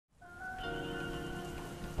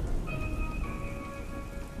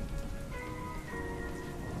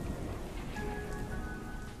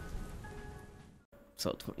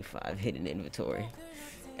episode 25, hidden inventory.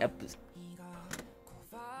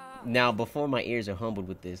 Now, before my ears are humbled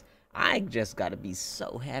with this, I just gotta be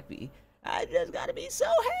so happy. I just gotta be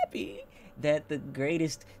so happy that the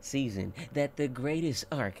greatest season, that the greatest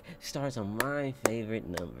arc starts on my favorite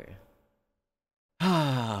number.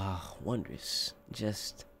 Ah, wondrous.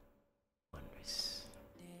 Just wondrous.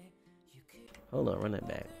 Hold on, run that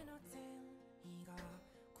back.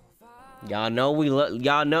 Y'all know we look.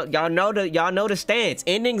 Y'all know the stance.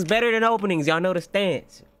 Endings better than openings. Y'all know the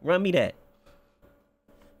stance. Run me that.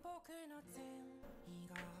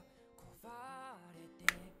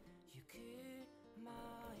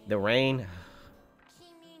 The rain.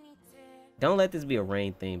 Don't let this be a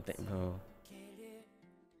rain theme thing, bro.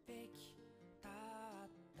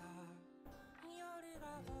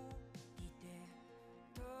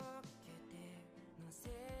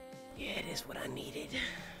 Yeah, it is what I needed.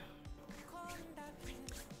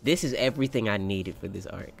 This is everything I needed for this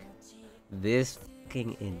arc. This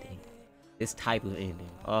fucking ending. This type of ending.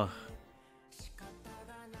 Oh.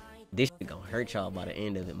 This shit gonna hurt y'all by the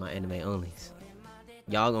end of it, my anime onlys.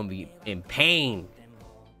 Y'all gonna be in pain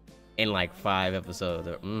in like 5 episodes.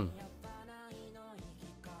 Or,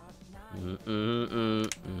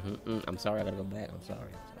 I'm sorry, I gotta go back. I'm sorry.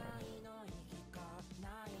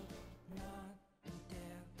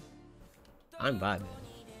 I'm vibing.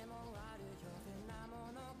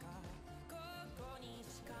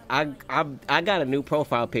 I got a new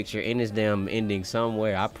profile picture in this damn ending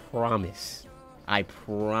somewhere. I promise. I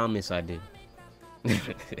promise I do.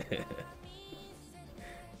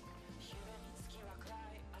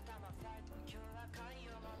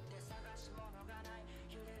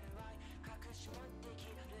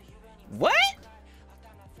 What?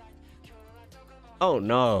 Oh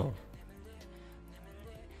no.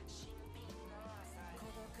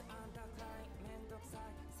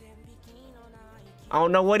 I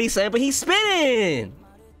don't know what he's saying, but he's spinning.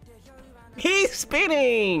 He's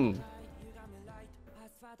spinning.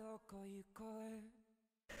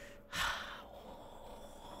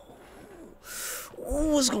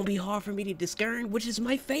 Ooh, it's gonna be hard for me to discern which is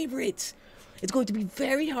my favorite. It's going to be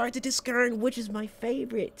very hard to discern which is my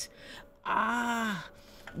favorite.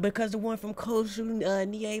 Because the one from Kosu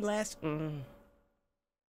Nie last,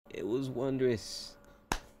 it was wondrous.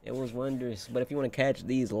 It was wondrous. But if you want to catch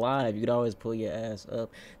these live, you could always pull your ass up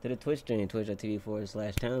to the Twitch stream,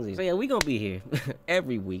 twitch.tv/Townzie. So yeah, we gonna be here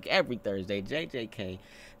every week, every Thursday. JJK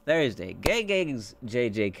Thursday. Gay's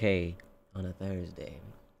JJK on a Thursday.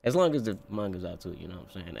 As long as the manga's out too, you know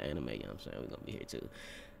what I'm saying? The anime, you know what I'm saying? We're gonna be here too.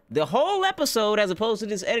 The whole episode, as opposed to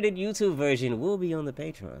this edited YouTube version, will be on the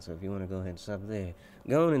Patreon. So if you want to go ahead and sub there,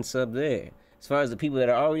 go on and sub there. As far as the people that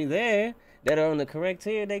are already there, that are on the correct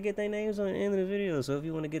tier, they get their names on the end of the video. So if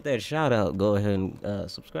you want to get that shout out, go ahead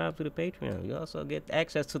and subscribe to the Patreon. You also get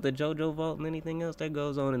access to the JoJo Vault and anything else that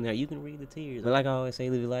goes on in there. You can read the tiers. But like I always say,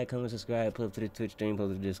 leave a like, comment, subscribe, put up to the Twitch stream,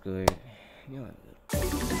 post to the Discord. Y'all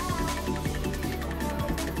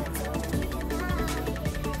good.